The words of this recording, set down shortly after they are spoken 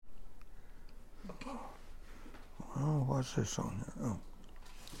Oh, what's this on here?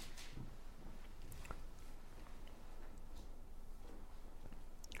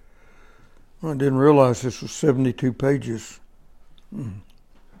 Oh. I didn't realize this was 72 pages.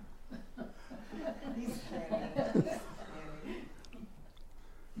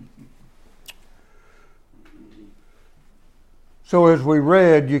 So as we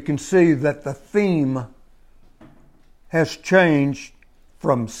read, you can see that the theme has changed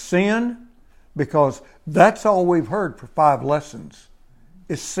from sin, because that's all we've heard for 5 lessons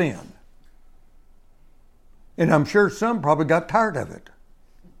is sin. And I'm sure some probably got tired of it.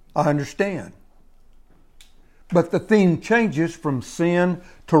 I understand. But the theme changes from sin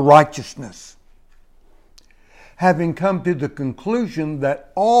to righteousness. Having come to the conclusion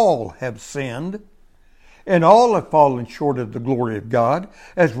that all have sinned and all have fallen short of the glory of God,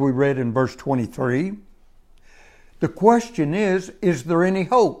 as we read in verse 23, the question is there any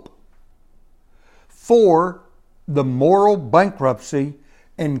hope for the moral bankruptcy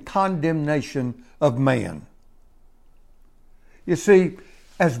and condemnation of man? You see,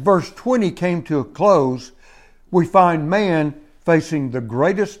 as verse 20 came to a close, we find man facing the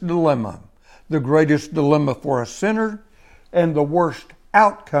greatest dilemma for a sinner, and the worst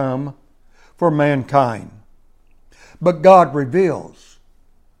outcome for mankind. But God reveals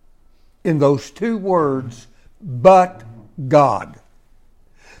in those 2 words, but God.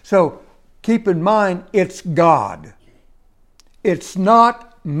 So keep in mind, it's God. It's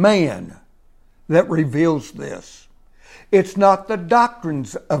not man that reveals this. It's not the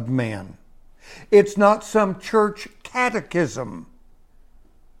doctrines of man. It's not some church catechism.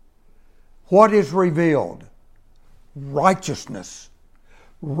 What is revealed? Righteousness.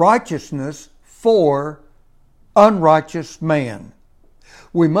 Righteousness for unrighteous man.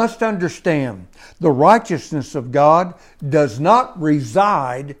 We must understand the righteousness of God does not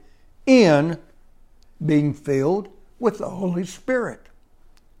reside in being filled with the Holy Spirit.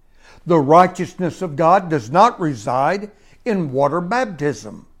 The righteousness of God does not reside in water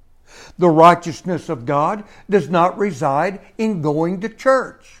baptism. The righteousness of God does not reside in going to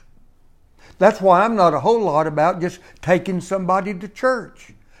church. That's why I'm not a whole lot about just taking somebody to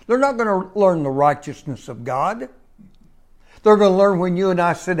church. They're not going to learn the righteousness of God. They're going to learn when you and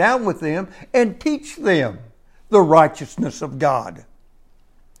I sit down with them and teach them the righteousness of God.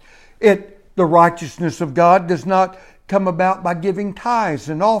 The righteousness of God does not come about by giving tithes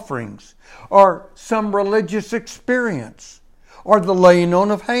and offerings, or some religious experience, or the laying on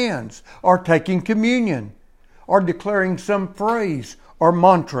of hands, or taking communion, or declaring some phrase or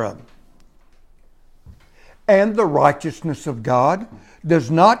mantra. And the righteousness of God does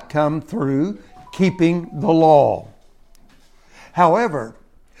not come through keeping the law. However,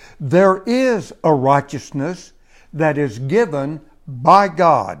 there is a righteousness that is given by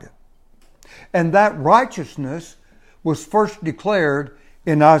God. And that righteousness was first declared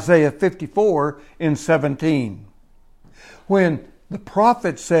in Isaiah 54 and 17. When the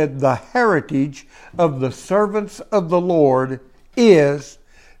prophet said, "The heritage of the servants of the Lord is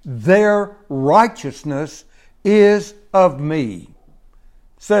their righteousness is of me,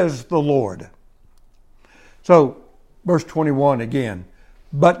 says the Lord." So, verse 21 again.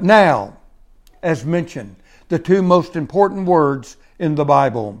 But now, as mentioned, the 2 most important words in the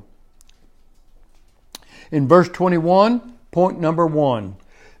Bible. In verse 21, point number 1,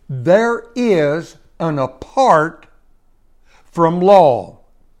 there is an apart from law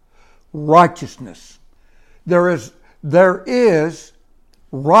righteousness. There is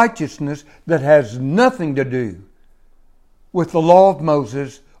righteousness that has nothing to do with the law of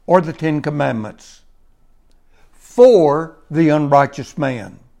Moses or the 10 Commandments for the unrighteous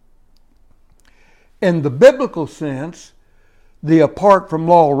man. In the biblical sense, the apart from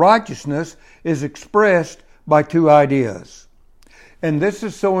law righteousness is expressed by 2 ideas. And this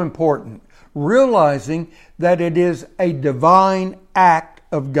is so important, realizing that it is a divine act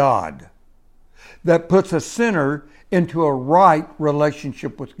of God that puts a sinner into a right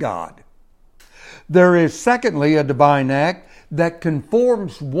relationship with God. There is, secondly, a divine act that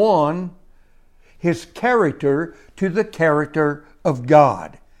conforms his character to the character of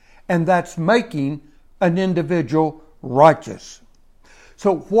God. And that's making an individual righteous.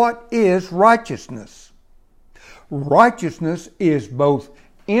 So what is righteousness? Righteousness is both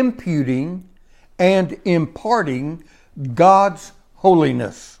imputing and imparting God's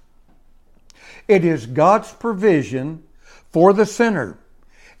holiness. It is God's provision for the sinner,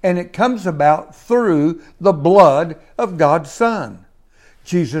 and it comes about through the blood of God's Son,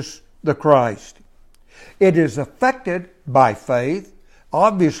 Jesus the Christ. It is effected by faith,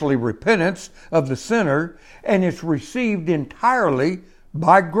 obviously repentance of the sinner, and it's received entirely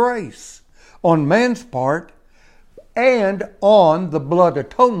by grace on man's part and on the blood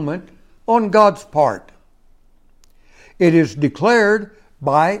atonement on God's part. It is declared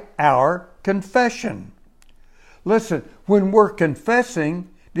by our confession. Listen, when we're confessing,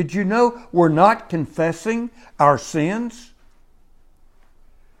 did you know we're not confessing our sins?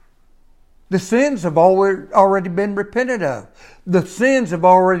 The sins have already been repented of. The sins have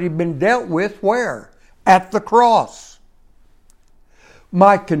already been dealt with where? At the cross.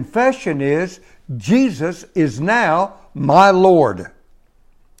 My confession is Jesus is now my Lord.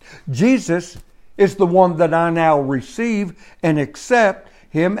 Jesus is the one that I now receive and accept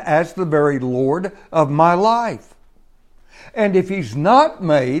Him as the very Lord of my life. And if He's not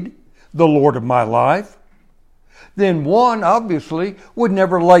made the Lord of my life, then one obviously would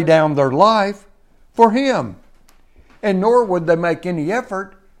never lay down their life for Him. And nor would they make any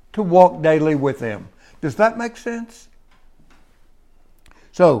effort to walk daily with Him. Does that make sense?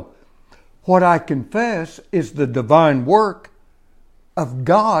 So, what I confess is the divine work of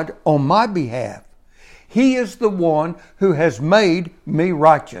God on my behalf. He is the one who has made me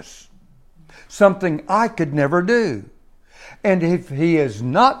righteous, something I could never do. And if He has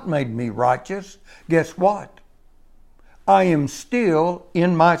not made me righteous, guess what? I am still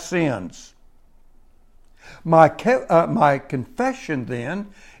in my sins. My confession then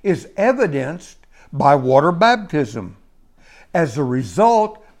is evidenced by water baptism as a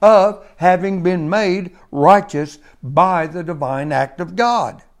result of having been made righteous by the divine act of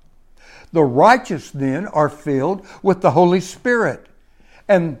God. The righteous then are filled with the Holy Spirit,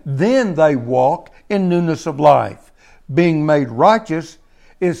 and then they walk in newness of life. Being made righteous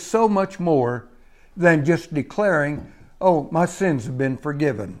is so much more than just declaring, oh, my sins have been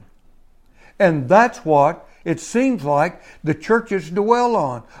forgiven. And that's what it seems like the churches dwell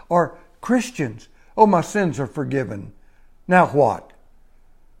on, or Christians. Oh, my sins are forgiven. Now what?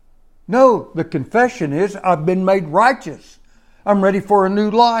 No, the confession is I've been made righteous. I'm ready for a new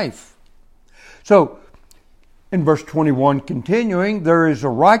life. So, in verse 21 continuing, there is a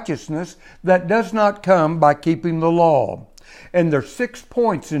righteousness that does not come by keeping the law. And there's 6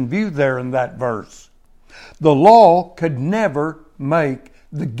 points in view there in that verse. The law could never make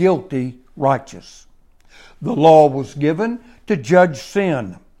the guilty righteous. The law was given to judge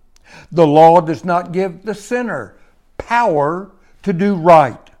sin. The law does not give the sinner power to do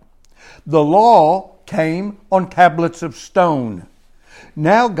right. The law came on tablets of stone.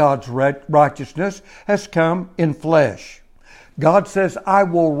 Now God's righteousness has come in flesh. God says, I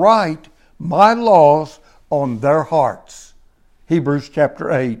will write my laws on their hearts. Hebrews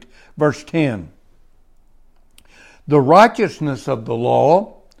chapter 8, verse 10. The righteousness of the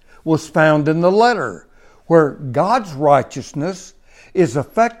law was found in the letter, where God's righteousness is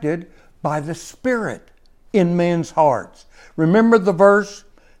affected by the Spirit in men's hearts. Remember the verse,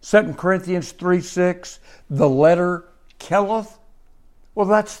 2 Corinthians 3:6, the letter killeth? Well,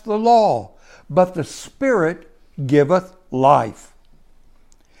 that's the law. But the Spirit giveth life.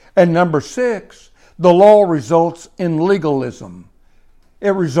 And number 6, the law results in legalism.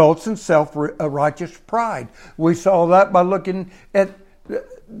 It results in self-righteous pride. We saw that by looking at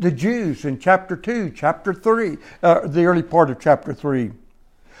the Jews in chapter 2, chapter 3, the early part of chapter 3.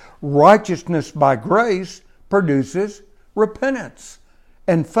 Righteousness by grace produces repentance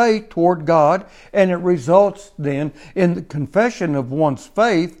and faith toward God, and it results then in the confession of one's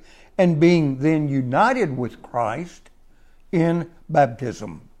faith and being then united with Christ in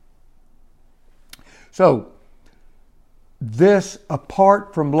baptism. So, this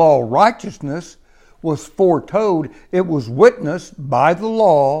apart from law righteousness was foretold. It was witnessed by the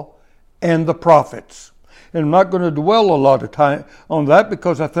law and the prophets. And I'm not going to dwell a lot of time on that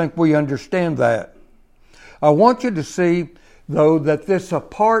because I think we understand that. I want you to see, though, that this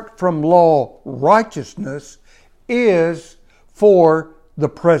apart from law righteousness is for the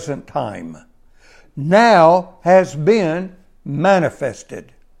present time. Now has been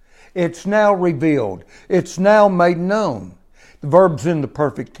manifested. It's now revealed. It's now made known. The verb's in the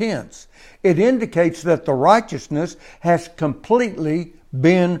perfect tense. It indicates that the righteousness has completely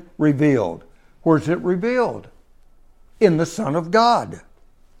been revealed. Where's it revealed? In the Son of God.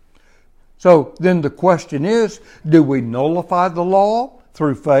 So then the question is, do we nullify the law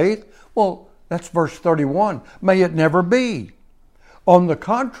through faith? Well, that's verse 31. May it never be. On the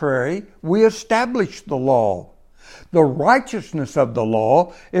contrary, we establish the law. The righteousness of the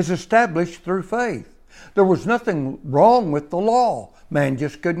law is established through faith. There was nothing wrong with the law. Man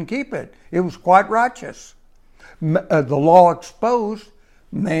just couldn't keep it. It was quite righteous. The law exposed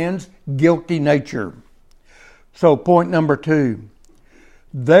man's guilty nature. So point number 2.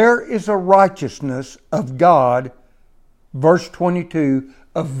 There is a righteousness of God, verse 22,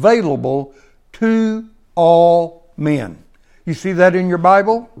 available to all men. You see that in your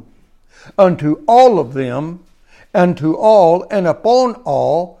Bible? Unto all of them, unto all and upon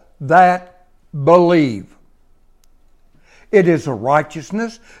all that believe. It is a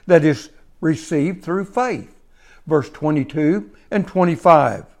righteousness that is received through faith. Verse 22 and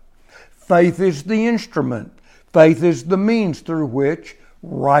 25. Faith is the instrument. Faith is the means through which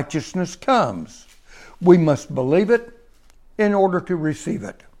righteousness comes. We must believe it in order to receive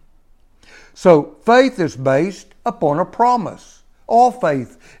it. So faith is based upon a promise. All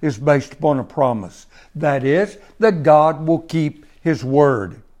faith is based upon a promise. That is, that God will keep His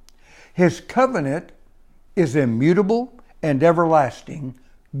word. His covenant is immutable and everlasting.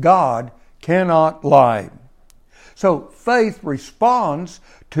 God cannot lie. So faith responds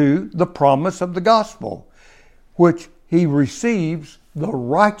to the promise of the gospel, which he receives the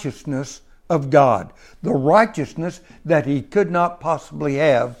righteousness of God, the righteousness that he could not possibly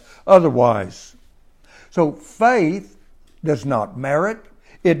have otherwise. So faith does not merit,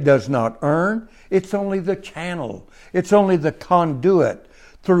 it does not earn, it's only the channel, it's only the conduit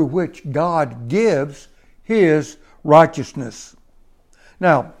through which God gives His righteousness.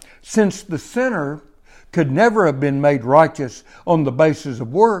 Now, since the sinner could never have been made righteous on the basis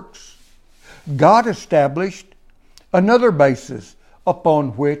of works, God established another basis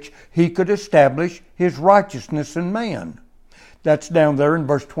upon which He could establish His righteousness in man. That's down there in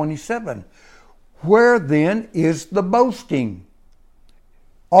verse 27. Where then is the boasting?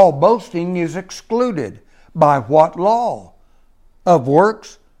 All boasting is excluded. By what law? Of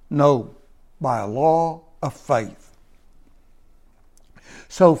works? No, by a law of faith.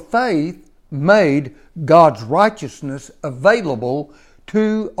 So faith made God's righteousness available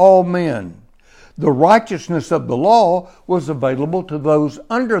to all men. The righteousness of the law was available to those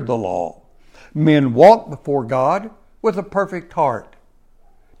under the law. Men walked before God with a perfect heart.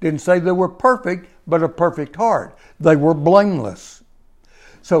 Didn't say they were perfect, but a perfect heart. They were blameless.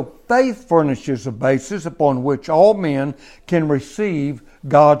 So faith furnishes a basis upon which all men can receive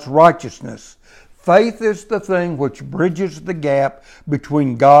God's righteousness. Faith is the thing which bridges the gap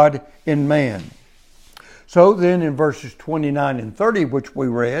between God and man. So then in verses 29 and 30, which we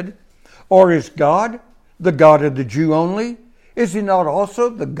read, or is God the God of the Jew only? Is He not also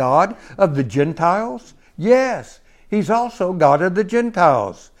the God of the Gentiles? Yes, He's also God of the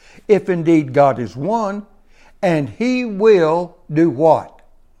Gentiles. If indeed God is one, and He will do what?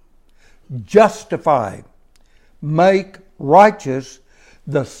 Justify, make righteous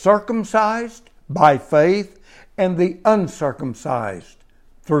the circumcised by faith and the uncircumcised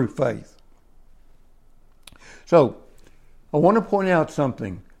through faith. So, I want to point out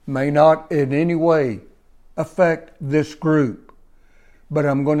something. May not in any way affect this group, but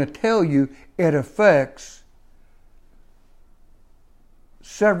I'm going to tell you it affects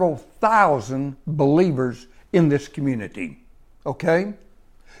several thousand believers in this community. Okay?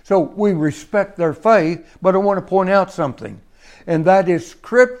 So we respect their faith, but I want to point out something, and that is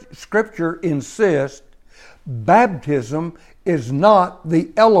Scripture insists baptism is not the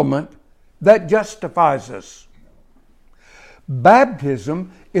element that justifies us.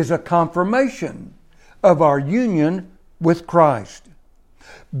 Baptism is a confirmation of our union with Christ.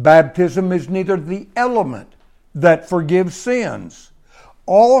 Baptism is neither the element that forgives sins.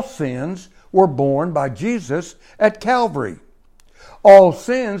 All sins were borne by Jesus at Calvary. All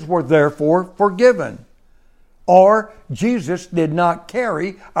sins were therefore forgiven. Or Jesus did not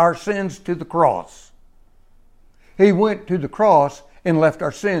carry our sins to the cross. He went to the cross and left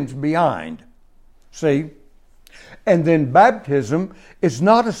our sins behind. See? And then baptism is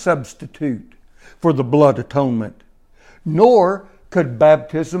not a substitute for the blood atonement, nor could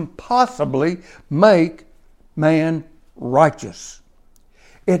baptism possibly make man righteous.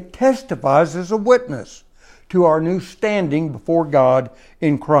 It testifies as a witness to our new standing before God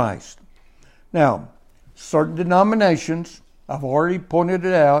in Christ. Now, certain denominations, I've already pointed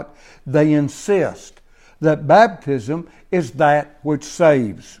it out, they insist that baptism is that which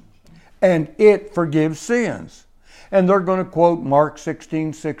saves, and it forgives sins. And they're going to quote Mark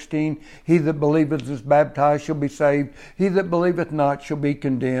 16:16, he that believeth is baptized shall be saved, he that believeth not shall be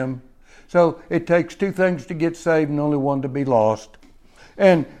condemned. So it takes two things to get saved and only one to be lost.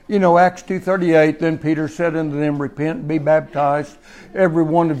 And, Acts 2:38, then Peter said unto them, repent and be baptized, every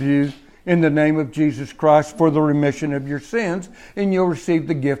one of you, in the name of Jesus Christ for the remission of your sins, and you'll receive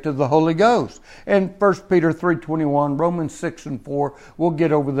the gift of the Holy Ghost. And 1 Peter 3:21, Romans 6:4, we'll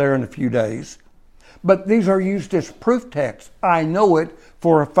get over there in a few days. But these are used as proof texts. I know it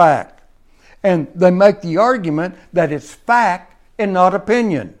for a fact. And they make the argument that it's fact and not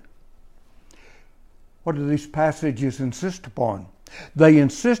opinion. What do these passages insist upon? They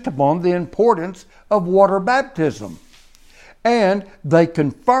insist upon the importance of water baptism. And they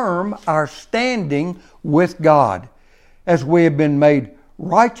confirm our standing with God as we have been made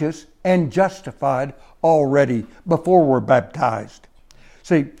righteous and justified already before we're baptized.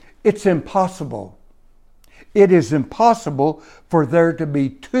 See, it's impossible. It is impossible for there to be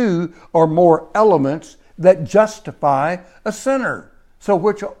two or more elements that justify a sinner. So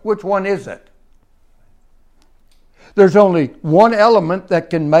which one is it? There's only one element that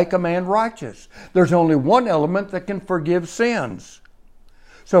can make a man righteous. There's only one element that can forgive sins.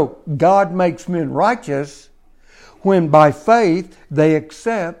 So God makes men righteous when by faith they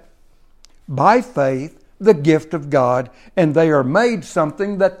accept, by faith, the gift of God, and they are made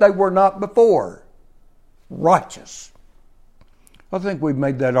something that they were not before. Righteous. I think we've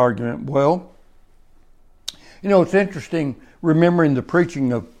made that argument well. You know, it's interesting remembering the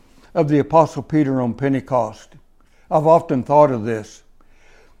preaching of the Apostle Peter on Pentecost. I've often thought of this.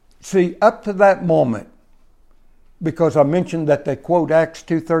 See, up to that moment, because I mentioned that they quote Acts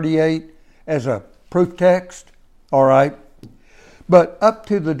 2:38 as a proof text, all right? But up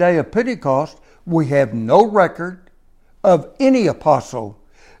to the day of Pentecost, we have no record of any apostle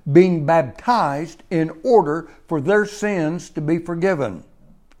being baptized in order for their sins to be forgiven.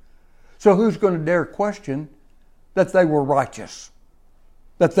 So who's going to dare question that they were righteous,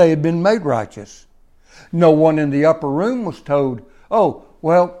 that they had been made righteous? No one in the upper room was told, oh,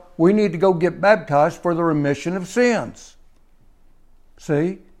 well, we need to go get baptized for the remission of sins.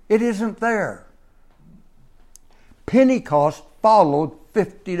 See, it isn't there. Pentecost followed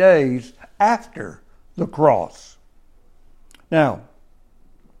 50 days after the cross. Now,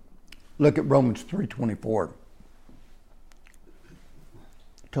 look at Romans 3:24.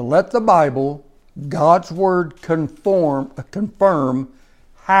 To let the Bible, God's Word, confirm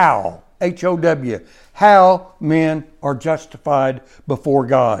how, H-O-W, how men are justified before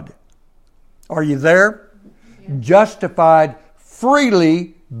God. Are you there? Yeah. Justified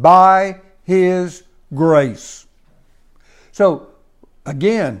freely by His grace. So,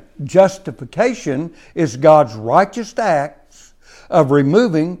 again, justification is God's righteous acts of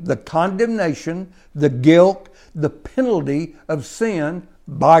removing the condemnation, the guilt, the penalty of sin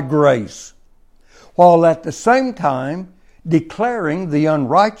by grace, while at the same time declaring the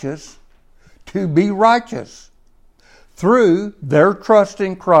unrighteous to be righteous through their trust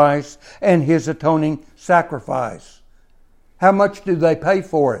in Christ and His atoning sacrifice. How much do they pay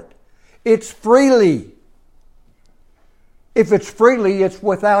for it? It's freely. If it's freely, it's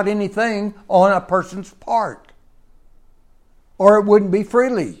without anything on a person's part. Or it wouldn't be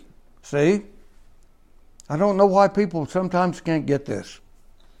freely. See? I don't know why people sometimes can't get this.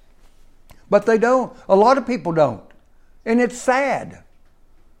 But they don't. A lot of people don't. And it's sad.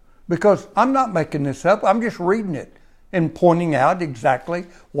 Because I'm not making this up. I'm just reading it and pointing out exactly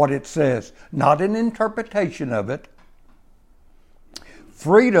what it says. Not an interpretation of it.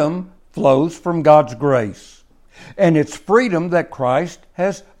 Freedom flows from God's grace. And it's freedom that Christ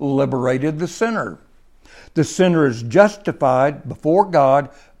has liberated the sinner. The sinner is justified before God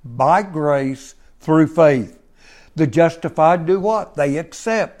by grace through faith. The justified do what? They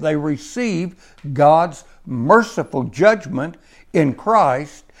accept. They receive God's merciful judgment in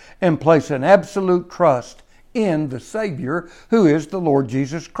Christ and place an absolute trust in the Savior, who is the Lord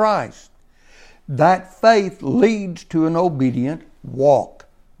Jesus Christ. That faith leads to an obedient walk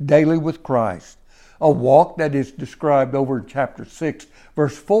daily with Christ. A walk that is described over in chapter 6,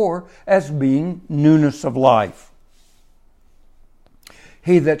 verse 4, as being newness of life.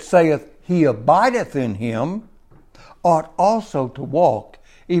 He that saith he abideth in Him ought also to walk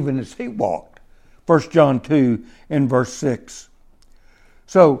even as He walked. 1 John 2 in verse 6.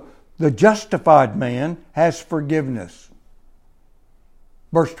 So, the justified man has forgiveness.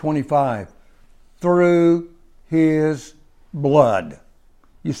 Verse 25. Through His blood.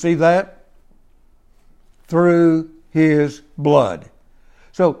 You see that? Through His blood.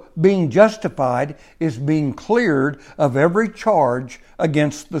 So, being justified is being cleared of every charge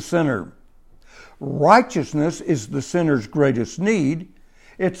against the sinner. Righteousness is the sinner's greatest need.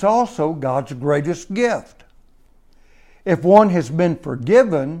 It's also God's greatest gift. If one has been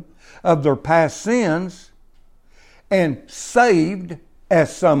forgiven of their past sins and saved,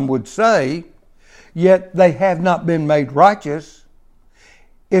 as some would say, yet they have not been made righteous,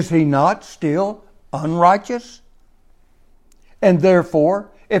 is he not still unrighteous? And therefore,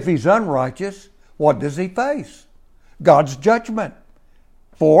 if he's unrighteous, what does he face? God's judgment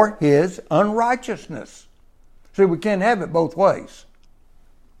for his unrighteousness. See, we can't have it both ways.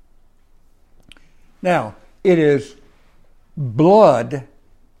 Now, it is blood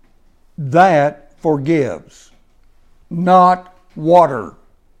that forgives, not water.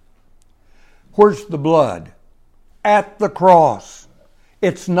 Where's the blood? At the cross.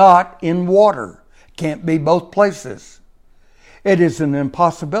 It's not in water. Can't be both places. It is an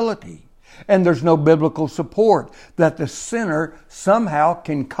impossibility. And there's no biblical support that the sinner somehow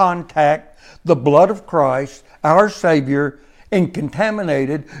can contact the blood of Christ, our Savior, in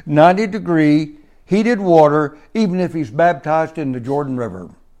contaminated 90-degree heated water, even if he's baptized in the Jordan River.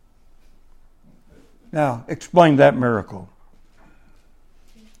 Now, explain that miracle.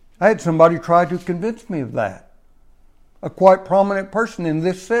 I had somebody try to convince me of that. A quite prominent person in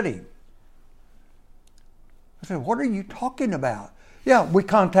this city. I said, what are you talking about? Yeah, we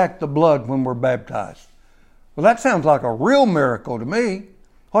contact the blood when we're baptized. Well, that sounds like a real miracle to me.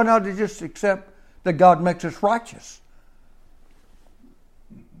 Why not just accept that God makes us righteous?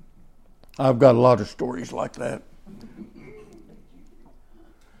 I've got a lot of stories like that.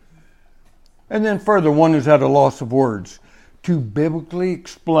 And then further, one is at a loss of words to biblically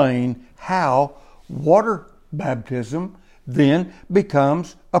explain how water baptism then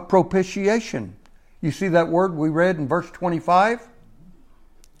becomes a propitiation. You see that word we read in verse 25?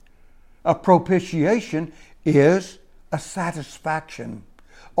 A propitiation is a satisfaction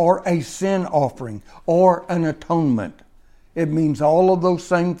or a sin offering or an atonement. It means all of those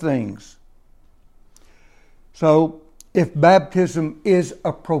same things. So, if baptism is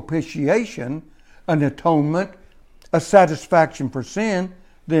a propitiation, an atonement, a satisfaction for sin,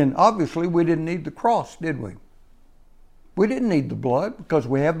 then obviously we didn't need the cross, did we? We didn't need the blood because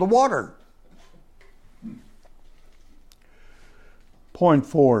we have the water. Point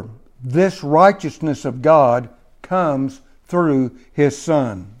 4. This righteousness of God comes through His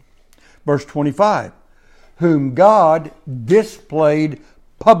Son. Verse 25. Whom God displayed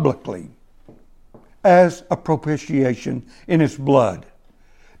publicly as a propitiation in His blood.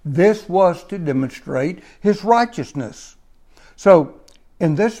 This was to demonstrate His righteousness. So,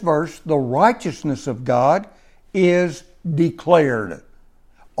 in this verse, the righteousness of God is declared.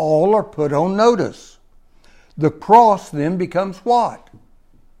 All are put on notice. The cross then becomes what?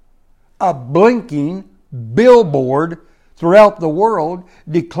 A blinking billboard throughout the world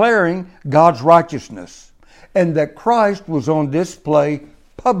declaring God's righteousness, and that Christ was on display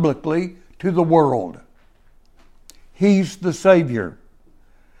publicly to the world. He's the Savior.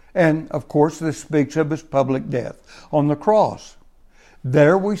 And of course, this speaks of His public death on the cross.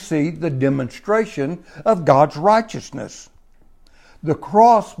 There we see the demonstration of God's righteousness. The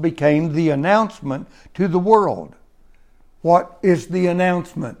cross became the announcement to the world. What is the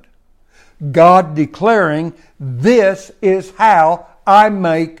announcement? God declaring, this is how I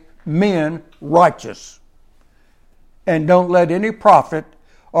make men righteous. And don't let any prophet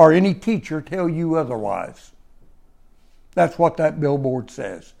or any teacher tell you otherwise. That's what that billboard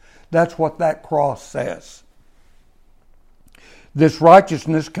says. That's what that cross says. This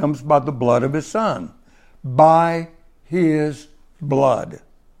righteousness comes by the blood of His Son. By His blood.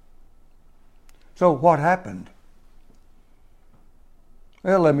 So what happened?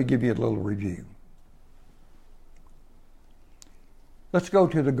 Well, let me give you a little review. Let's go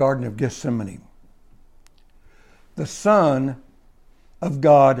to the Garden of Gethsemane. The Son of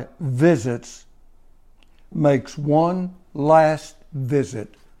God visits, makes one last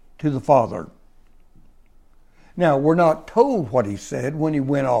visit to the Father. Now, we're not told what He said when He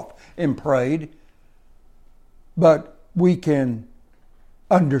went off and prayed, but we can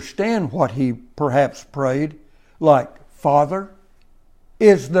understand what He perhaps prayed, like, Father,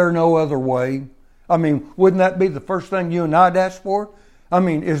 is there no other way? I mean, wouldn't that be the first thing you and I'd ask for? I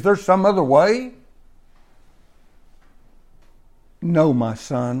mean, is there some other way? No, my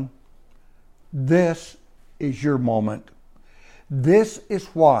son. This is your moment. This is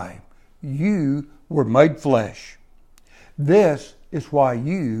why you were made flesh. This is why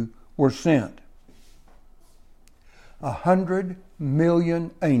you were sent. 100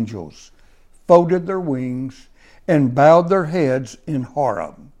 million angels folded their wings and bowed their heads in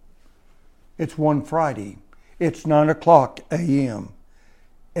horror. It's one Friday. It's 9:00 a.m.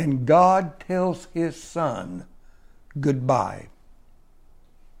 And God tells His Son goodbye.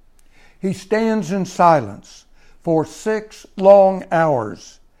 He stands in silence for 6 long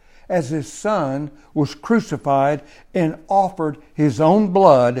hours as His Son was crucified and offered His own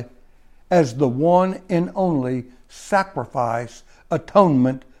blood as the one and only sacrifice,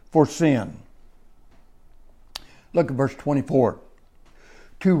 atonement for sin. Look at verse 24.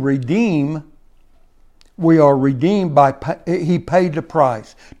 To redeem, we are redeemed by, He paid the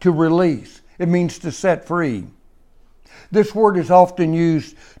price. To release, it means to set free. This word is often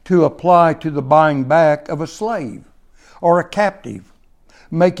used to apply to the buying back of a slave or a captive,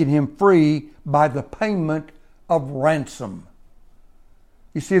 making him free by the payment of ransom.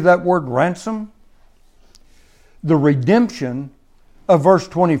 You see that word ransom? The redemption of verse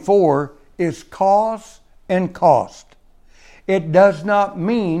 24 is cause and cost. It does not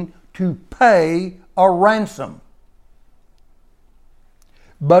mean to pay a ransom,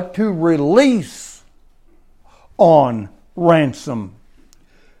 but to release on ransom.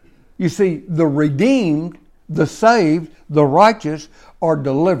 You see, the redeemed, the saved, the righteous are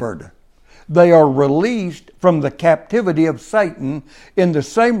delivered. They are released from the captivity of Satan in the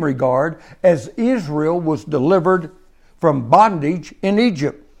same regard as Israel was delivered from bondage in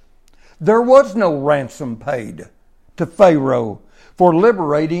Egypt. There was no ransom paid to Pharaoh for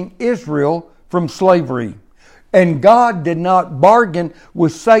liberating Israel from slavery. And God did not bargain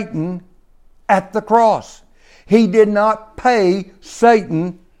with Satan at the cross. He did not pay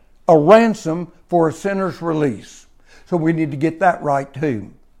Satan a ransom for a sinner's release. So we need to get that right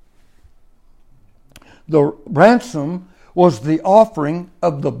too. The ransom was the offering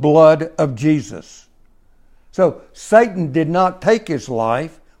of the blood of Jesus. So Satan did not take his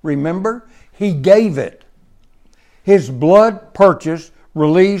life. Remember, he gave it. His blood purchased,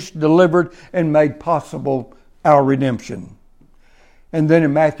 released, delivered, and made possible our redemption. And then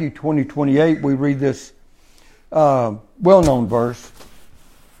in Matthew 20:28, we read this well-known verse.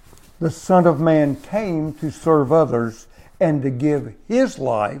 The Son of Man came to serve others and to give his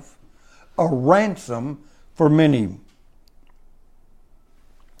life a ransom for many.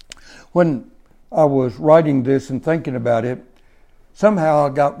 When I was writing this and thinking about it, somehow I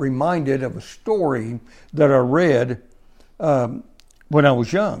got reminded of a story that I read when I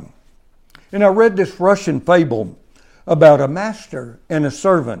was young. And I read this Russian fable about a master and a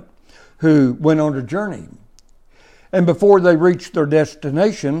servant who went on a journey. And before they reached their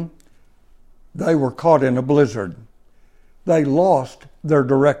destination, they were caught in a blizzard. They lost their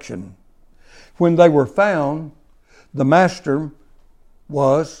direction. When they were found, the master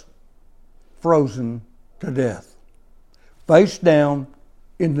was frozen to death, face down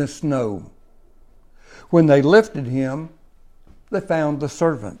in the snow. When they lifted him, they found the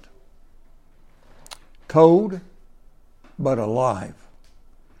servant, cold but alive.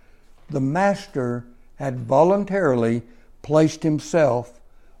 The master had voluntarily placed himself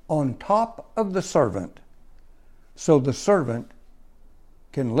on top of the servant so the servant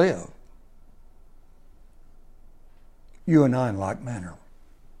can live. You and I in like manner.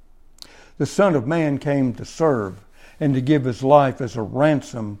 The Son of Man came to serve and to give his life as a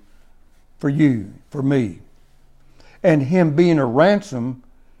ransom for you, for me. And him being a ransom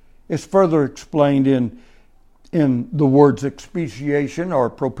is further explained in the words expiation or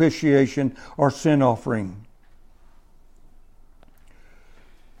propitiation or sin offering.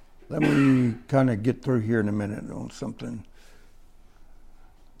 Let me kind of get through here in a minute on something.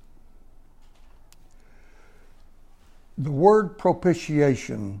 The word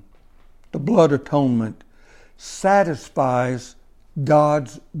propitiation, the blood atonement, satisfies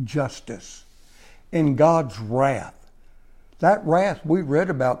God's justice and God's wrath. That wrath we read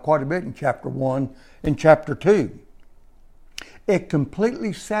about quite a bit in chapter 1 and chapter 2. It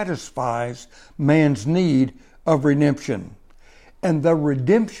completely satisfies man's need of redemption. And the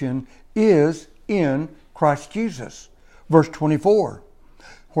redemption is in Christ Jesus. Verse 24,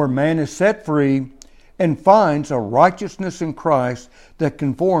 where man is set free and finds a righteousness in Christ that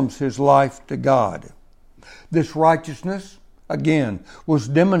conforms his life to God. This righteousness, again, was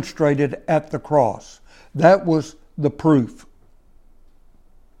demonstrated at the cross. That was the proof.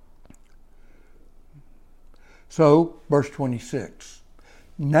 So, verse 26,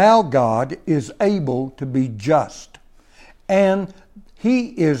 now God is able to be just, and he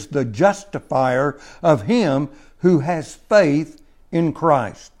is the justifier of him who has faith in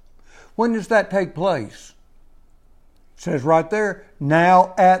Christ. When does that take place? It says right there,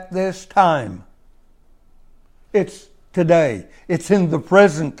 now at this time. It's today. It's in the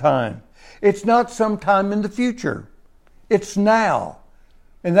present time. It's not sometime in the future. It's now.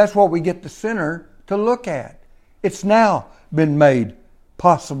 And that's what we get the sinner to look at. It's now been made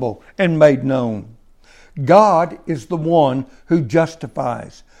possible and made known. God is the one who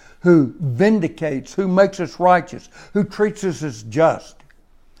justifies, who vindicates, who makes us righteous, who treats us as just.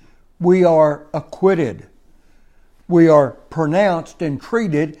 We are acquitted. We are pronounced and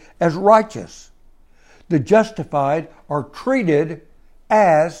treated as righteous. The justified are treated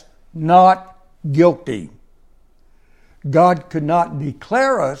as not guilty. God could not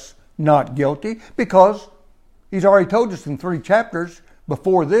declare us not guilty because He's already told us in 3 chapters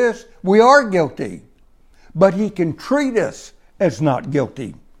before this, we are guilty. But He can treat us as not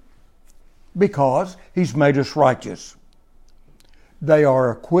guilty because He's made us righteous. They are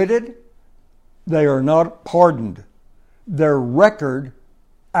acquitted. They are not pardoned. Their record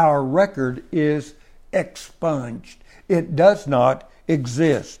our record is expunged. It does not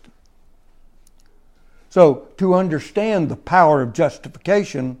exist. So, to understand the power of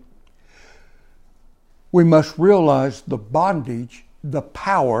justification, we must realize the bondage, the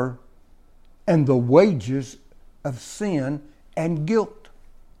power, and the wages of sin and guilt.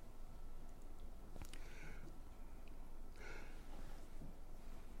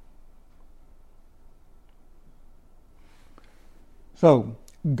 So,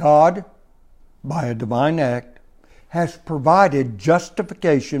 God, by a divine act, has provided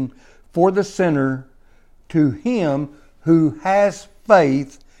justification for the sinner to him who has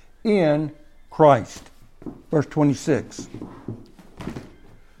faith in Christ. Verse 26.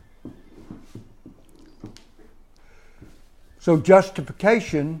 So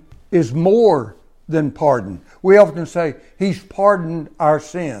justification is more than pardon. We often say, He's pardoned our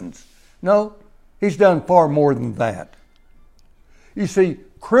sins. No, He's done far more than that. You see,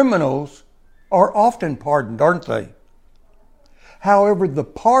 criminals are often pardoned, aren't they? However, the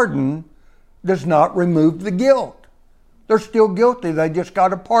pardon does not remove the guilt. They're still guilty. They just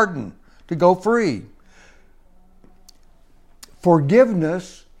got a pardon to go free.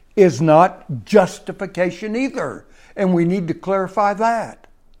 Forgiveness is not justification either, and we need to clarify that.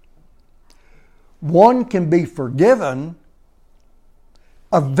 One can be forgiven.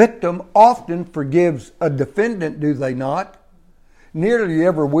 A victim often forgives a defendant, do they not? Nearly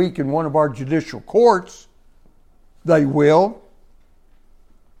every week in one of our judicial courts, they will.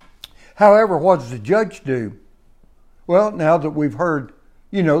 However, what does the judge do? Well, now that we've heard,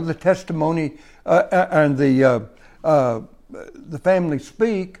 the testimony and the family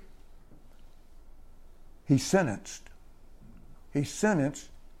speak, he's sentenced. He's sentenced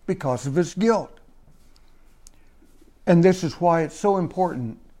because of his guilt. And this is why it's so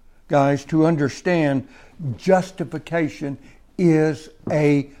important, guys, to understand justification is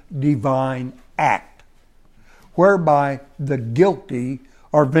a divine act whereby the guilty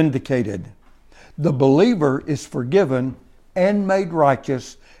are vindicated. The believer is forgiven and made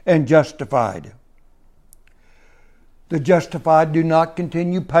righteous and justified. The justified do not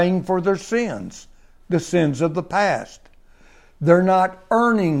continue paying for their sins, the sins of the past. They're not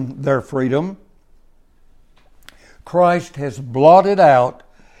earning their freedom. Christ has blotted out,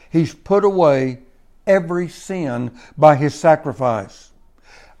 He's put away every sin by His sacrifice.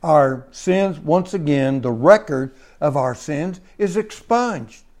 Our sins, once again, the record of our sins is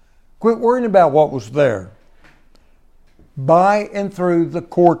expunged. Quit worrying about what was there. By and through the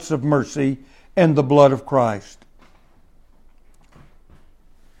courts of mercy and the blood of Christ.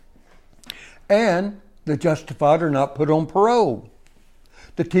 And the justified are not put on parole.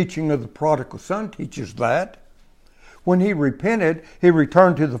 The teaching of the prodigal son teaches that. When he repented, he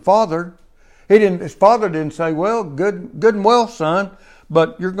returned to the father. His father didn't say, well, good and well, son,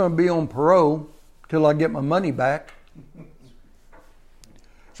 but you're going to be on parole till I get my money back.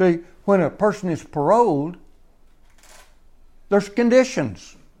 See, when a person is paroled, there's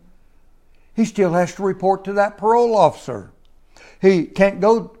conditions. He still has to report to that parole officer. He can't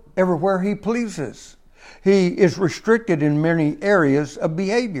go everywhere he pleases. He is restricted in many areas of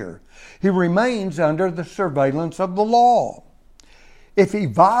behavior. He remains under the surveillance of the law. If he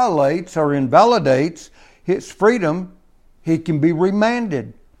violates or invalidates his freedom, he can be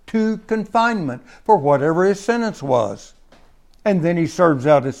remanded to confinement for whatever his sentence was. And then he serves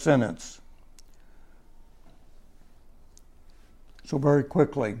out his sentence. So very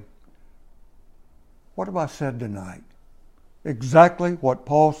quickly, what have I said tonight? Exactly what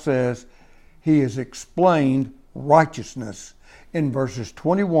Paul says. He has explained righteousness in verses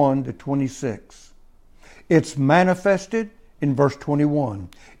 21 to 26. It's manifested in verse 21.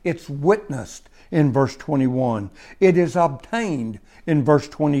 It's witnessed in verse 21. It is obtained in verse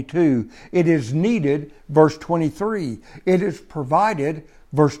 22. It is needed, verse 23. It is provided,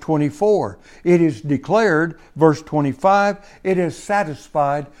 verse 24. It is declared, verse 25. It is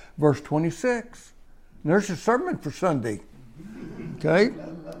satisfied, verse 26. And there's a sermon for Sunday. Okay?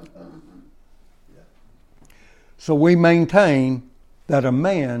 So we maintain that a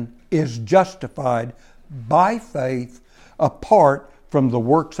man is justified by faith apart from the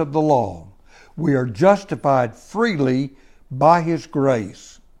works of the law. We are justified freely by His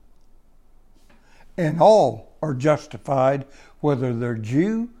grace. And all are justified, whether they're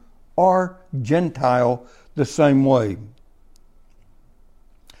Jew or Gentile, the same way.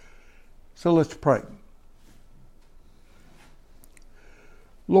 So let's pray.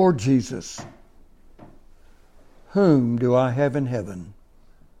 Lord Jesus, whom do I have in heaven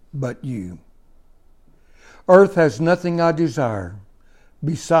but you? Earth has nothing I desire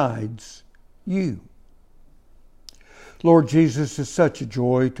besides you. Lord Jesus, it's such a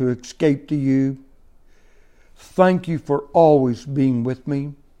joy to escape to you. Thank you for always being with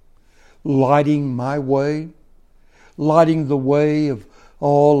me, lighting my way, lighting the way of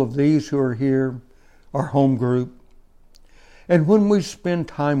all of these who are here, our home group. And when we spend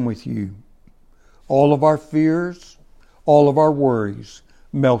time with you, all of our fears, all of our worries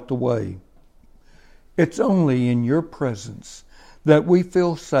melt away. It's only in your presence that we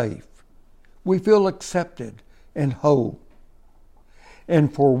feel safe, we feel accepted and whole.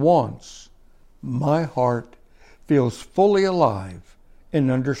 And for once, my heart feels fully alive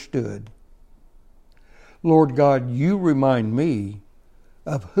and understood. Lord God, you remind me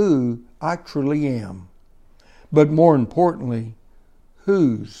of who I truly am, but more importantly,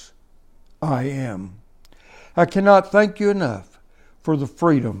 whose I am. I cannot thank you enough for the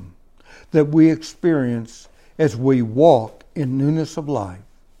freedom that we experience as we walk in newness of life.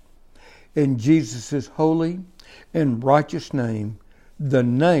 In Jesus' holy and righteous name, the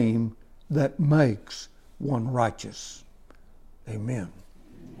name that makes one righteous. Amen.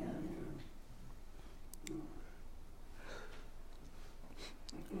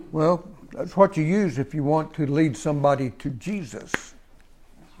 Well, that's what you use if you want to lead somebody to Jesus.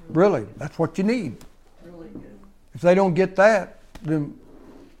 Really, that's what you need. Really good. If they don't get that, then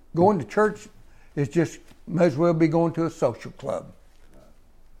going to church is just, may as well be going to a social club.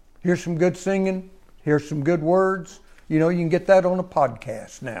 Here's some good singing. Here's some good words. You know, you can get that on a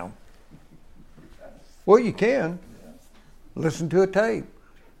podcast now. Well, you can. Listen to a tape.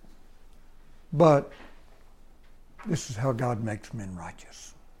 But this is how God makes men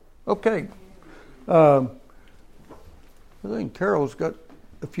righteous. Okay. I think Carol's got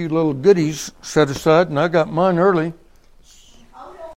a few little goodies set aside, and I got mine early.